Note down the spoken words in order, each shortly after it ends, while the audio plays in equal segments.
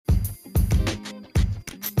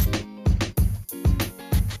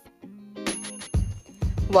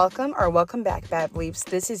Welcome back, Bad Bleeps.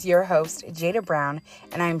 This is your host, Jada Brown,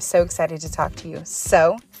 and I'm so excited to talk to you.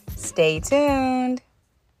 So, stay tuned.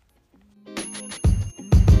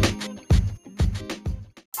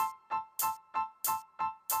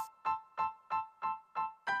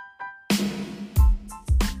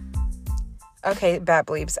 Okay, Bad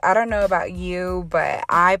Bleeps, I don't know about you, but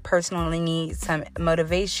I personally need some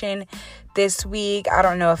motivation this week. I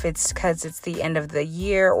don't know if it's because it's the end of the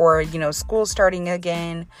year or, school starting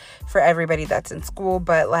again for everybody that's in school,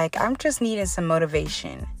 but I'm just needing some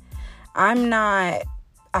motivation. I'm not,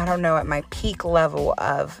 at my peak level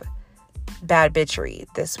of bad bitchery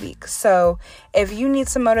this week. So if you need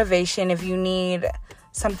some motivation, if you need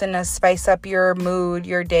something to spice up your mood,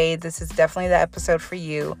 your day, this is definitely the episode for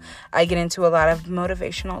you. I get into a lot of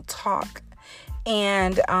motivational talk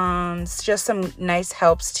and it's just some nice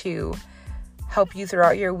helps to help you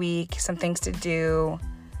throughout your week, some things to do,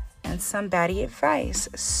 and some baddie advice.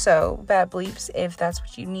 So, Bad Bleeps, if that's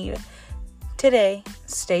what you need today,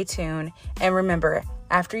 stay tuned. And remember,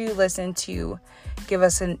 after you listen, to give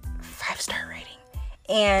us a 5-star rating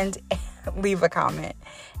and leave a comment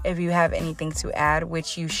if you have anything to add,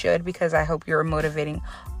 which you should, because I hope you're motivating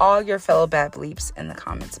all your fellow Bad Bleeps in the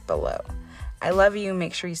comments below. I love you.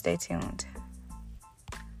 Make sure you stay tuned.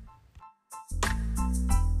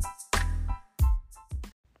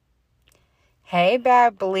 Hey,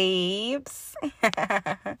 Bad Bleeps.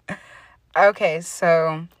 Okay,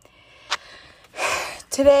 so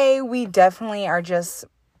today we definitely are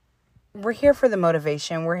we're here for the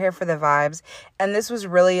motivation. We're here for the vibes. And this was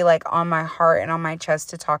really on my heart and on my chest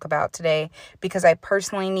to talk about today because I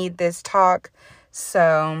personally need this talk.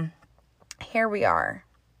 So here we are.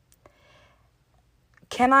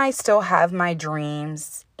 Can I still have my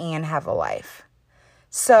dreams and have a life?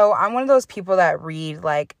 So I'm one of those people that read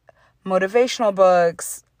motivational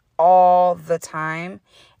books all the time.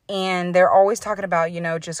 And they're always talking about,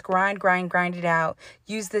 just grind it out.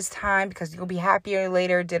 Use this time because you'll be happier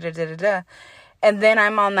later, da-da-da-da-da. And then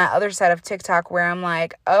I'm on that other side of TikTok where I'm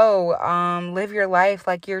live your life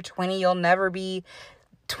like you're 20. You'll never be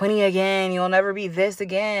 20 again. You'll never be this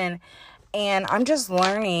again. And I'm just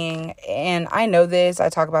learning. And I know this. I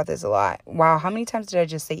talk about this a lot. Wow, how many times did I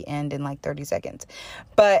just say end in 30 seconds?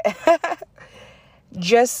 But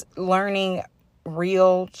just learning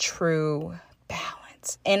real, true balance.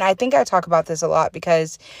 And I think I talk about this a lot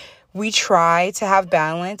because we try to have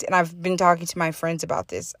balance. And I've been talking to my friends about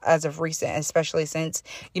this as of recent, especially since,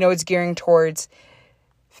 it's gearing towards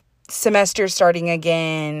semester starting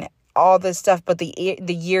again, all this stuff, but the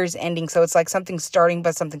year's ending. So it's something's starting,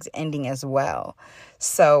 but something's ending as well.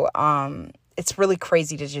 So it's really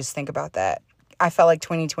crazy to just think about that. I felt like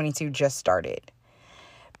 2022 just started.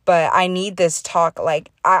 But I need this talk. I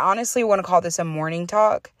honestly want to call this a morning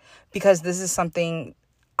talk because this is something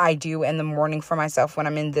I do in the morning for myself when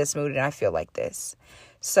I'm in this mood and I feel like this.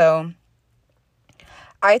 So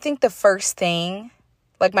I think the first thing,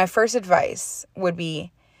 my first advice would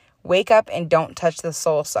be wake up and don't touch the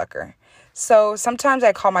soul sucker. So sometimes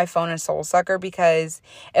I call my phone a soul sucker because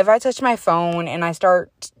if I touch my phone and I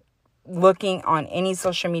start looking on any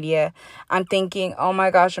social media, I'm thinking, oh my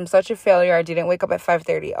gosh, I'm such a failure. I didn't wake up at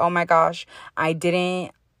 5:30. Oh my gosh,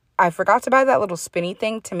 I forgot to buy that little spinny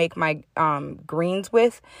thing to make my greens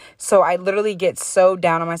with. So I literally get so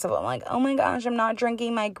down on myself. I'm like, oh my gosh, I'm not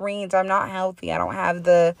drinking my greens. I'm not healthy. I don't have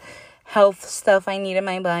the health stuff I need in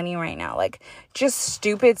my body right now. Just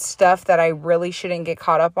stupid stuff that I really shouldn't get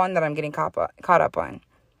caught up on that I'm getting caught up on.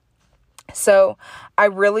 So I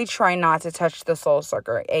really try not to touch the soul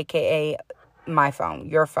sucker, aka my phone,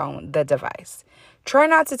 your phone, the device. Try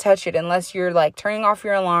not to touch it unless you're turning off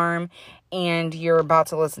your alarm and you're about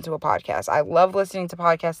to listen to a podcast. I love listening to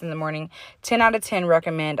podcasts in the morning. 10 out of 10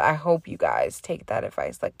 recommend. I hope you guys take that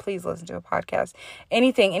advice. Please listen to a podcast.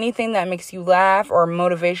 Anything that makes you laugh or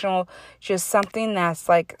motivational, just something that's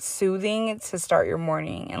soothing to start your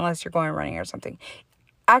morning, unless you're going running or something.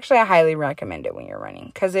 Actually, I highly recommend it when you're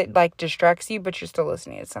running because it distracts you, but you're still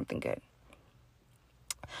listening to something good.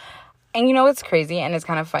 And it's crazy and it's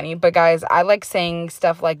kind of funny, but guys, I like saying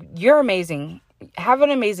stuff you're amazing. Have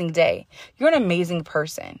an amazing day. You're an amazing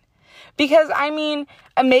person. Because,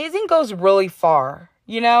 amazing goes really far,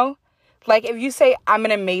 if you say, I'm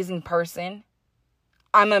an amazing person,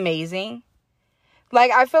 I'm amazing.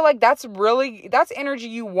 I feel that's energy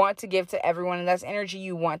you want to give to everyone, and that's energy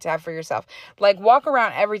you want to have for yourself. Walk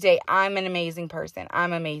around every day, I'm an amazing person.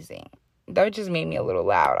 I'm amazing. That just made me a little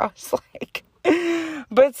loud. I was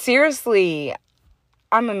but seriously,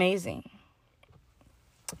 I'm amazing.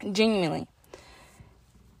 Genuinely.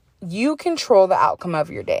 You control the outcome of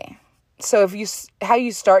your day. So how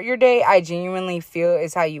you start your day, I genuinely feel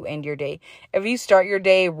is how you end your day. If you start your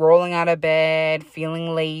day rolling out of bed,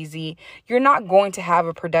 feeling lazy, you're not going to have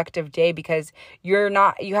a productive day because you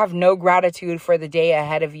have no gratitude for the day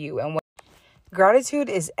ahead of you. And gratitude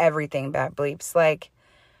is everything, bad bleeps. Like,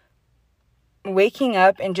 waking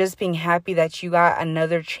up and just being happy that you got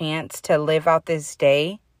another chance to live out this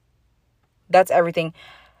day, that's everything.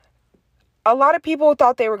 A lot of people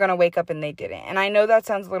thought they were going to wake up and they didn't. And I know that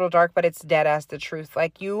sounds a little dark, but it's dead ass the truth.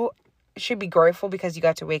 Like, you should be grateful because you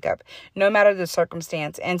got to wake up, no matter the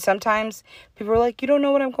circumstance. And sometimes people are like, you don't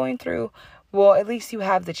know what I'm going through. Well, at least you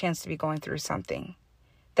have the chance to be going through something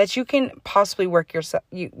that you can possibly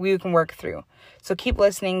you can work through. So keep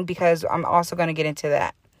listening, because I'm also going to get into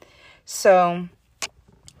that. So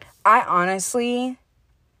I honestly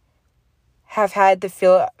have had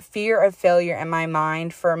the fear of failure in my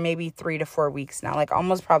mind for maybe 3 to 4 weeks now, like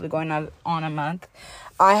almost probably going on a month.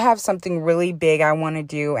 I have something really big I want to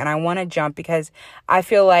do, and I want to jump because I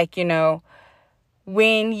feel like,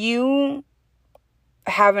 when you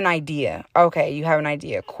have an idea, okay, you have an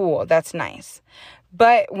idea, cool, that's nice.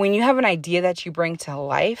 But when you have an idea that you bring to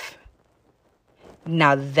life,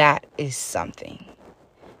 now that is something.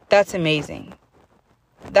 That's amazing.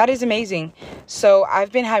 That is amazing. So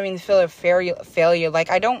I've been having the feel of failure. Like,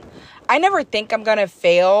 I never think I'm going to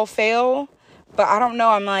fail, but I don't know.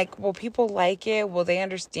 I'm like, will people like it? Will they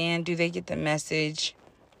understand? Do they get the message?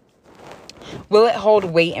 Will it hold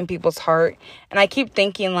weight in people's heart? And I keep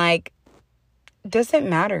thinking, like, does it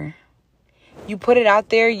matter? You put it out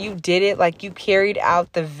there, you did it, like, you carried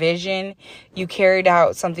out the vision, you carried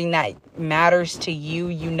out something that matters to you,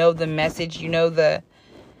 you know the message, you know the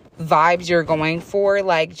vibes you're going for.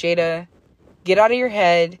 Like, Jada, get out of your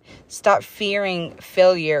head, stop fearing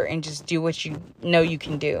failure, and just do what you know you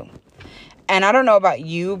can do. And I don't know about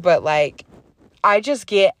you, but like, I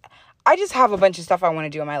just have a bunch of stuff I want to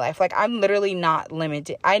do in my life. Like, I'm literally not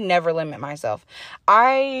limited. I never limit myself.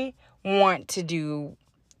 I want to do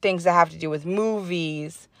things that have to do with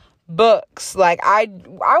movies, books. Like, I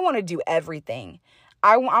want to do everything.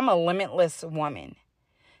 I'm a limitless woman.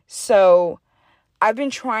 So I've been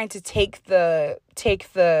trying to take the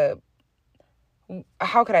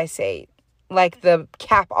how could I say, like, the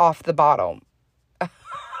cap off the bottle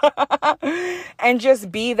and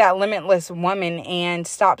just be that limitless woman and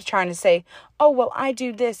stop trying to say, oh, well, I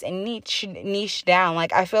do this, and niche down.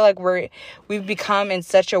 Like, I feel like we've become in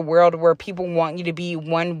such a world where people want you to be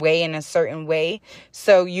one way in a certain way.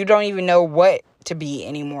 So you don't even know what to be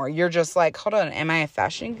anymore. You're just like, hold on, am I a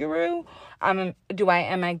fashion guru? Am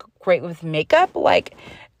I great with makeup? Like,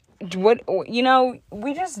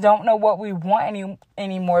 we just don't know what we want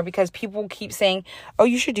anymore, because people keep saying, oh,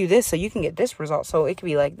 you should do this so you can get this result, so it could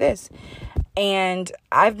be like this. And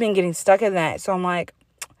I've been getting stuck in that. So I'm like,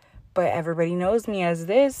 but everybody knows me as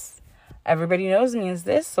this. Everybody knows me as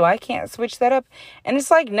this, so I can't switch that up. And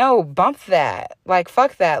it's like, no, bump that. Like,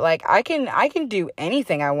 fuck that. Like, I can do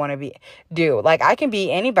anything I want to do. Like, I can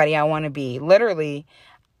be anybody I want to be. Literally,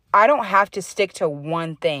 I don't have to stick to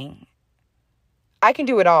one thing. I can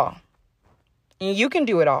do it all. And you can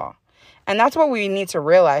do it all. And that's what we need to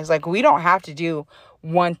realize. Like, we don't have to do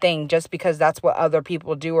one thing just because that's what other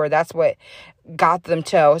people do or that's what got them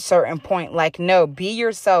to a certain point. Like, no, be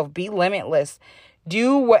yourself. Be limitless.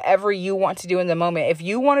 Do whatever you want to do in the moment. If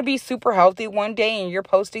you want to be super healthy one day and you're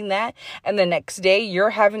posting that, and the next day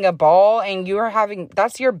you're having a ball and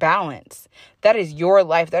that's your balance. That is your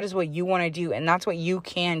life. That is what you want to do. And that's what you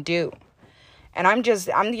can do. And I'm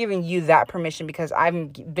giving you that permission because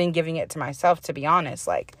I've been giving it to myself, to be honest.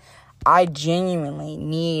 Like, I genuinely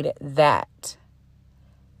need that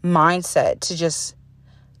mindset to just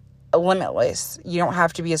limitless. You don't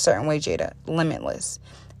have to be a certain way, Jada. Limitless.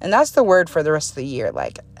 And that's the word for the rest of the year.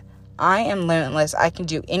 Like, I am limitless. I can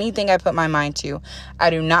do anything I put my mind to. I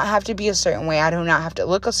do not have to be a certain way. I do not have to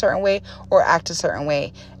look a certain way or act a certain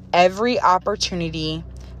way. Every opportunity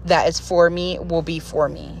that is for me will be for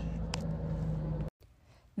me.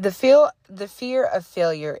 The fear of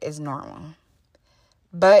failure is normal.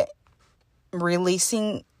 But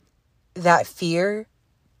releasing that fear,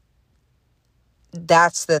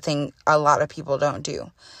 that's the thing a lot of people don't do.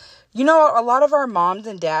 A lot of our moms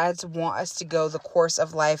and dads want us to go the course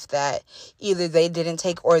of life that either they didn't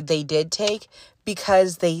take or they did take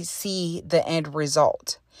because they see the end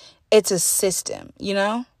result. It's a system,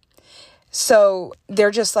 So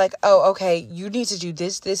they're just like, oh, okay, you need to do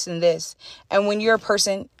this, this, and this. And when you're a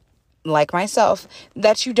person like myself,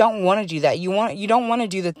 that you don't want to do that. You don't want to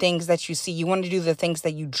do the things that you see. You want to do the things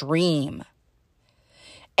that you dream.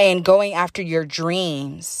 And going after your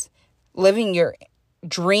dreams, living your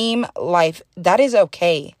dream life. That is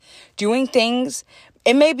okay. Doing things,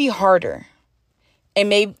 it may be harder. It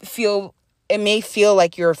may feel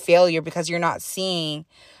like you're a failure because you're not seeing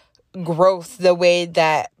growth the way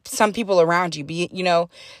that some people around you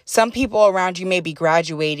some people around you may be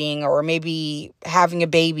graduating or maybe having a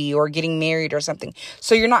baby or getting married or something.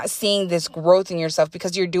 So you're not seeing this growth in yourself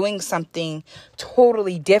because you're doing something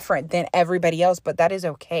totally different than everybody else. But that is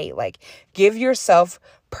okay. Like, give yourself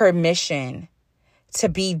permission to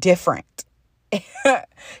be different,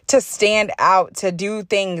 to stand out, to do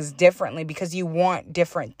things differently because you want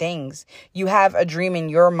different things. You have a dream in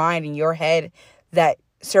your mind, in your head, that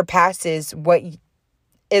surpasses what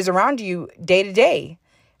is around you day to day.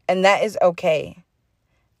 And that is okay.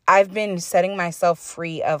 I've been setting myself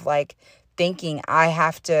free of like thinking I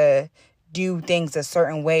have to do things a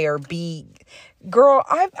certain way or be. Girl,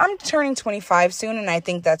 I'm turning 25 soon, and I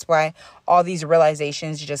think that's why all these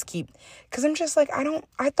realizations just keep, because I'm just like,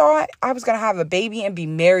 I thought I was going to have a baby and be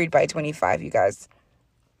married by 25, you guys.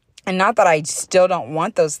 And not that I still don't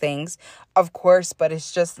want those things, of course, but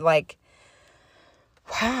it's just like,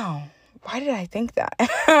 wow, why did I think that?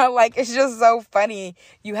 Like, it's just so funny.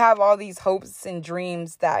 You have all these hopes and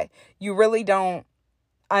dreams that you really don't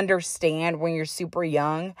understand when you're super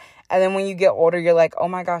young. And then when you get older, you're like, oh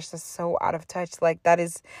my gosh, that's so out of touch. Like,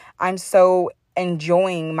 I'm so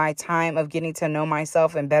enjoying my time of getting to know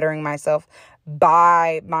myself and bettering myself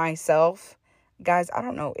by myself. Guys, I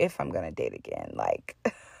don't know if I'm going to date again. Like,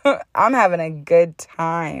 I'm having a good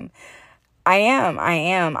time. I am.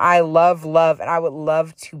 I love love, and I would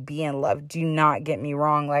love to be in love. Do not get me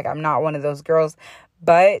wrong. Like, I'm not one of those girls,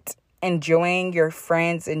 but enjoying your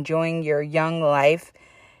friends, enjoying your young life,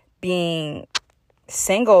 being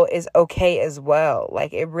single is okay as well.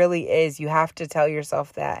 Like, it really is. You have to tell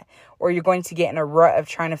yourself that, or you're going to get in a rut of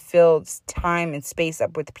trying to fill time and space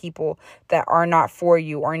up with people that are not for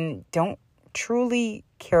you or don't truly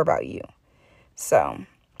care about you. So,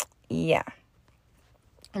 yeah.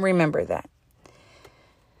 Remember that.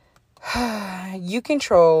 You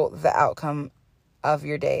control the outcome of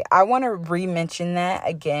your day. I want to re-mention that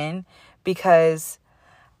again because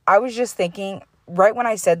I was just thinking right when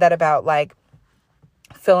I said that about like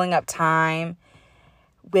filling up time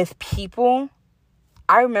with people,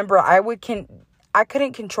 I remember I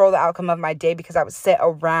couldn't control the outcome of my day because I would sit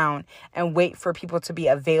around and wait for people to be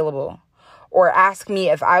available or ask me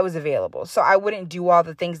if I was available. So I wouldn't do all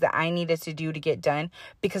the things that I needed to do to get done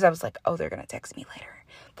because I was like, oh, they're going to text me later.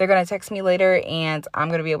 They're going to text me later and I'm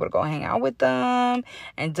going to be able to go hang out with them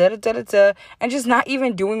and and just not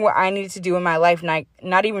even doing what I needed to do in my life,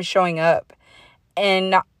 not even showing up.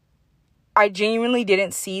 And I genuinely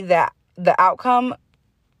didn't see that the outcome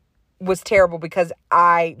was terrible because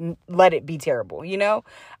I let it be terrible.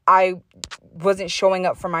 I wasn't showing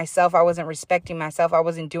up for myself. I wasn't respecting myself. I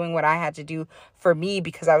wasn't doing what I had to do for me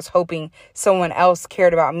because I was hoping someone else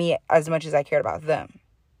cared about me as much as I cared about them.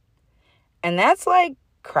 And that's like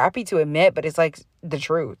crappy to admit, but it's like the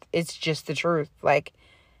truth. It's just the truth. Like,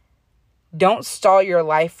 don't stall your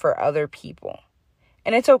life for other people.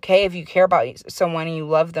 And it's okay if you care about someone and you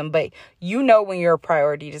love them, but when you're a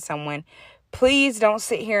priority to someone. Please don't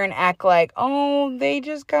sit here and act like, oh, they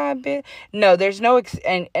just got bit. No, there's no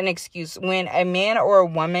an excuse. When a man or a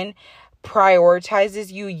woman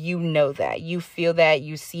prioritizes you, you know that. You feel that.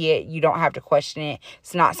 You see it. You don't have to question it.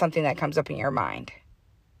 It's not something that comes up in your mind.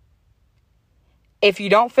 If you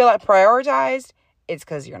don't feel it prioritized, it's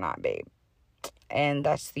because you're not, babe. And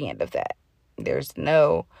that's the end of that. There's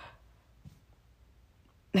no...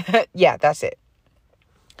 yeah, that's it.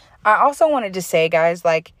 I also wanted to say, guys,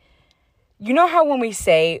 like, you know how when we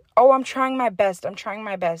say, oh, I'm trying my best.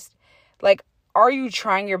 Like, are you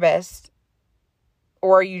trying your best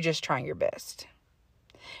or are you just trying your best?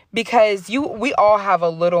 Because we all have a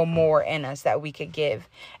little more in us that we could give.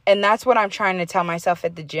 And that's what I'm trying to tell myself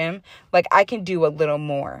at the gym. Like, I can do a little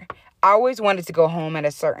more. I always wanted to go home at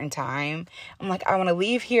a certain time. I'm like, I want to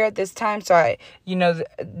leave here at this time. So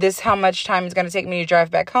this how much time it's going to take me to drive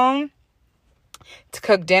back home, to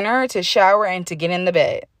cook dinner, to shower, and to get in the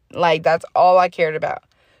bed. Like, that's all I cared about.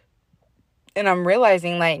 And I'm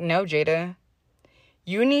realizing, like, no, Jada,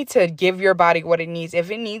 you need to give your body what it needs.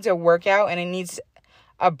 If it needs a workout and it needs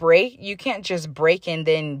a break, you can't just break and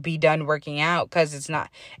then be done working out because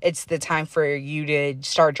it's the time for you to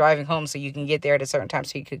start driving home so you can get there at a certain time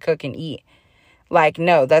so you could cook and eat. Like,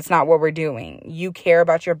 no, that's not what we're doing. You care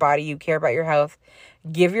about your body. You care about your health.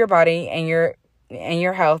 Give your body and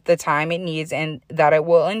your health the time it needs and that it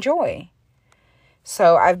will enjoy.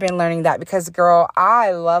 So I've been learning that because, girl,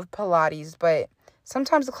 I love Pilates, but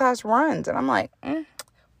sometimes the class runs and I'm like,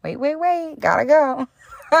 wait, gotta go.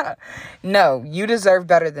 No, you deserve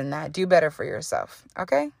better than that. Do better for yourself,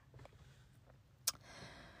 okay?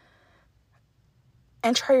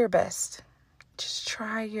 And try your best. Just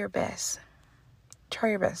try your best. Try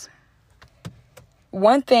your best.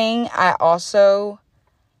 One thing I also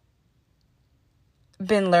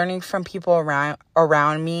been learning from people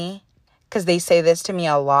around me, because they say this to me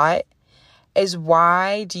a lot, is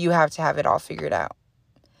why do you have to have it all figured out?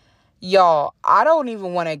 Y'all, I don't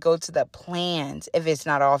even want to go to the plans if it's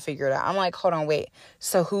not all figured out. I'm like, hold on, wait.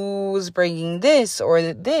 So who's bringing this, or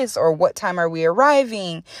what time are we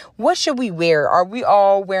arriving? What should we wear? Are we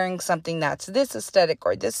all wearing something that's this aesthetic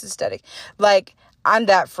or this aesthetic? Like, I'm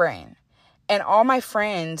that friend. And all my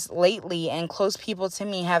friends lately and close people to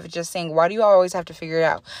me have just saying, why do you always have to figure it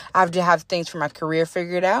out? I have to have things for my career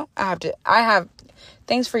figured out. I have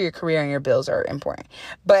things for your career, and your bills are important.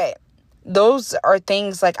 But those are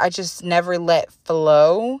things like I just never let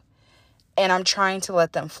flow, and I'm trying to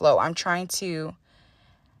let them flow. I'm trying to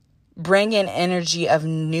bring in energy of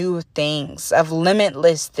new things, of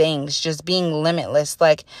limitless things, just being limitless.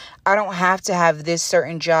 Like, I don't have to have this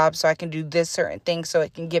certain job so I can do this certain thing so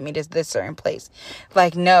it can get me to this certain place.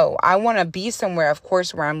 Like, no, I want to be somewhere, of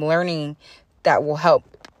course, where I'm learning that will help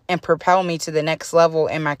and propel me to the next level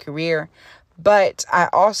in my career. But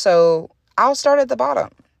I'll start at the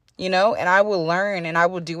bottom, and I will learn and I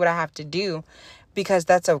will do what I have to do, because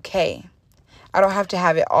that's okay. I don't have to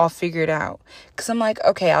have it all figured out, because I'm like,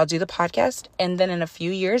 okay, I'll do the podcast, and then in a few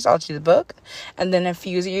years I'll do the book, and then in a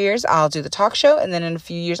few years I'll do the talk show, and then in a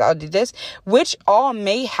few years I'll do this, which all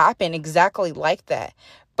may happen exactly like that.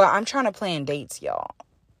 But I'm trying to plan dates, y'all.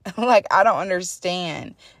 Like, I don't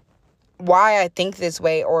understand why I think this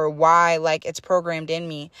way, or why, like, it's programmed in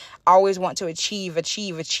me. I always want to achieve,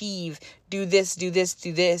 do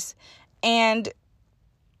this. And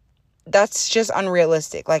that's just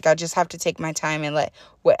unrealistic. Like, I just have to take my time and let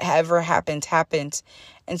whatever happens.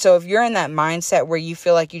 And so if you're in that mindset where you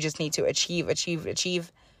feel like you just need to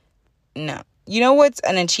achieve, no. You know what's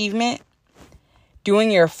an achievement?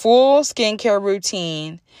 Doing your full skincare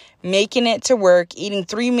routine, making it to work, eating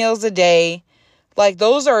 3 meals a day. Like,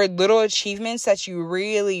 those are little achievements that you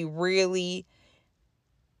really, really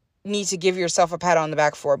need to give yourself a pat on the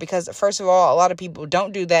back for. Because, first of all, a lot of people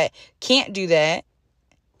don't do that, can't do that.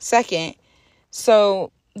 Second,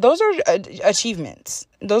 so those are achievements.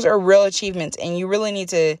 Those are real achievements. And you really need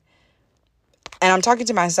to, and I'm talking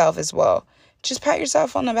to myself as well, just pat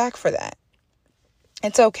yourself on the back for that.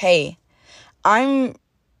 It's okay. I'm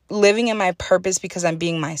living in my purpose because I'm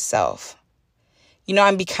being myself.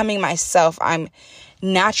 I'm becoming myself. I'm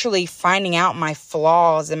naturally finding out my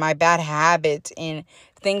flaws and my bad habits and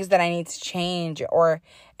things that I need to change,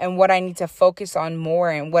 and what I need to focus on more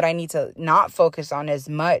and what I need to not focus on as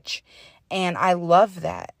much. And I love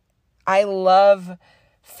that. I love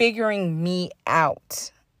figuring me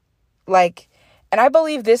out. Like, and I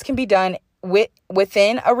believe this can be done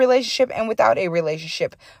within a relationship and without a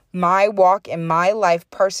relationship. My walk in my life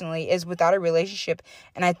personally is without a relationship.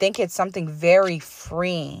 And I think it's something very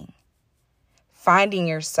freeing. Finding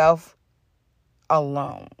yourself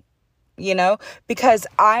alone. Because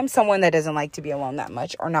I'm someone that doesn't like to be alone that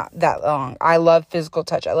much or not that long. I love physical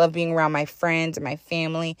touch. I love being around my friends and my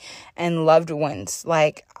family and loved ones.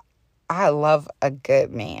 Like, I love a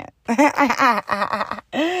good man. And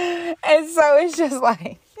so it's just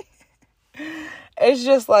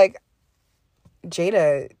like,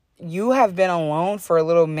 Jada, you have been alone for a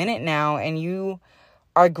little minute now, and you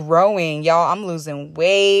are growing. Y'all, I'm losing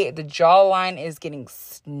weight. The jawline is getting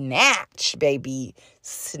snatched, baby.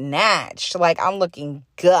 Snatched. Like, I'm looking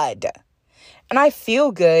good. And I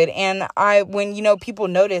feel good. And when people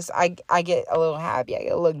notice, I get a little happy. I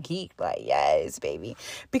get a little geek. Like, yes, baby.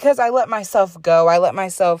 Because I let myself go. I let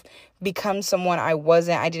myself become someone I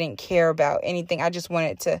wasn't. I didn't care about anything. I just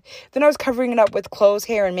wanted to. Then I was covering it up with clothes,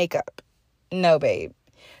 hair, and makeup. No, babe.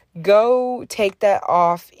 Go take that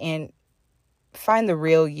off and find the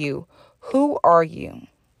real you. Who are you?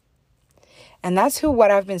 And that's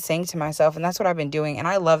what I've been saying to myself. And that's what I've been doing. And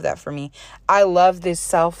I love that for me. I love this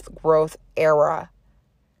self-growth era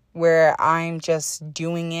where I'm just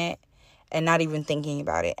doing it and not even thinking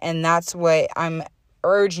about it. And that's what I'm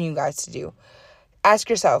urging you guys to do. Ask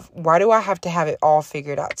yourself, why do I have to have it all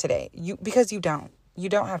figured out today? Because you don't. You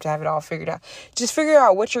don't have to have it all figured out. Just figure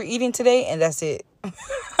out what you're eating today, and that's it.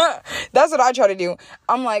 That's what I try to do.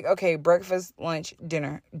 I'm like, okay, breakfast, lunch,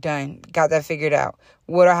 dinner, done. Got that figured out.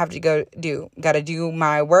 What do I have to go do? Got to do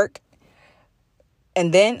my work.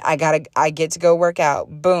 And then I get to go work out.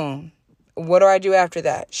 Boom. What do I do after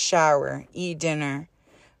that? Shower, eat dinner,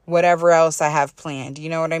 whatever else I have planned. You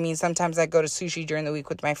know what I mean? Sometimes I go to sushi during the week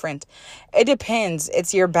with my friends. It depends.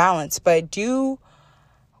 It's your balance, but do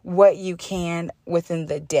what you can within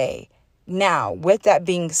the day. Now, with that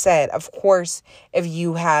being said, of course, if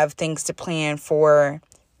you have things to plan for,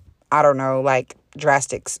 I don't know, like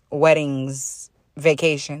drastics, weddings,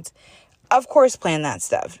 vacations, of course, plan that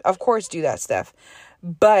stuff. Of course, do that stuff.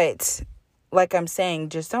 But like I'm saying,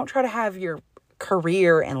 just don't try to have your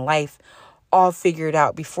career and life all figured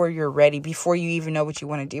out before you're ready, before you even know what you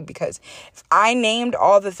want to do. Because if I named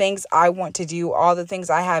all the things I want to do, all the things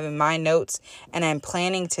I have in my notes and I'm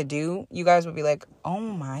planning to do, you guys would be like, oh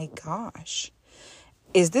my gosh,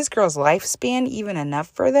 is this girl's lifespan even enough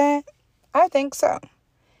for that? I think so.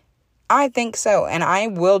 And I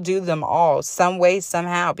will do them all some way,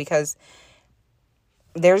 somehow, because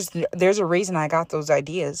there's a reason I got those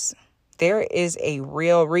ideas. There is a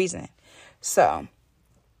real reason. So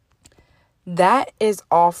that is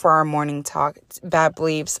all for our morning talk, Bad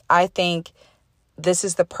Bleeps. I think this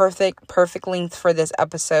is the perfect length for this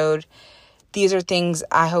episode. These are things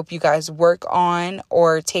I hope you guys work on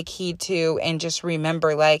or take heed to, and just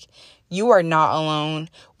remember, like, you are not alone.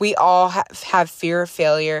 We all have fear of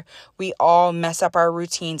failure. We all mess up our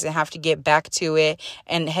routines and have to get back to it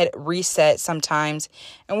and hit reset sometimes.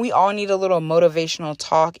 And we all need a little motivational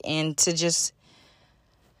talk and to just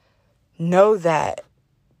know that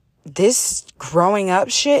this growing up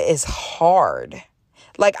shit is hard.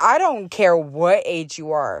 Like, I don't care what age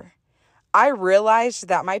you are. I realized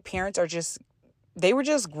that my parents they were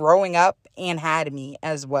just growing up and had me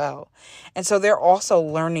as well. And so they're also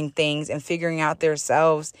learning things and figuring out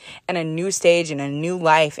themselves in a new stage, in a new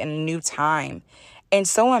life, in a new time. And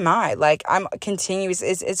so am I. Like, I'm continuous.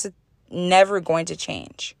 It's never going to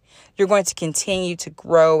change. You're going to continue to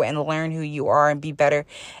grow and learn who you are and be better.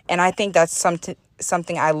 And I think that's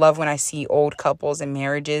something I love when I see old couples and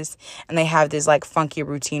marriages and they have this like funky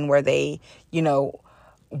routine where they,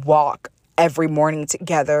 walk every morning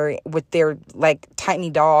together with their like tiny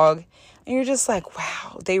dog. And you're just like,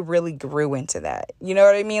 wow, they really grew into that. You know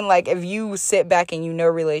what I mean? Like, if you sit back and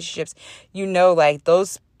relationships, like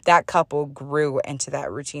that couple grew into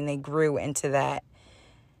that routine. They grew into that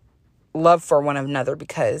love for one another,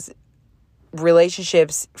 because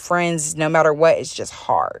relationships, friends, no matter what, it's just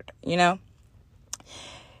hard,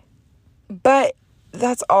 But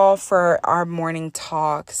that's all for our morning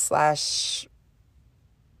talk /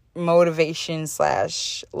 motivation /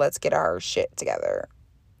 let's get our shit together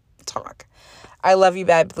talk. I love you,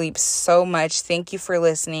 Bad Bleeps, so much. Thank you for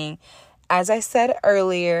listening. As I said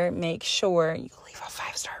earlier, make sure you leave a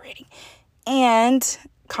 5-star rating and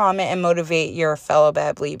comment and motivate your fellow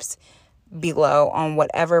Bad Bleeps below on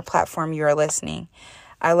whatever platform you are listening.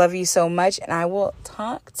 I love you so much, and I will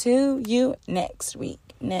talk to you next week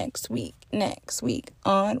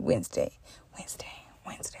on Wednesday.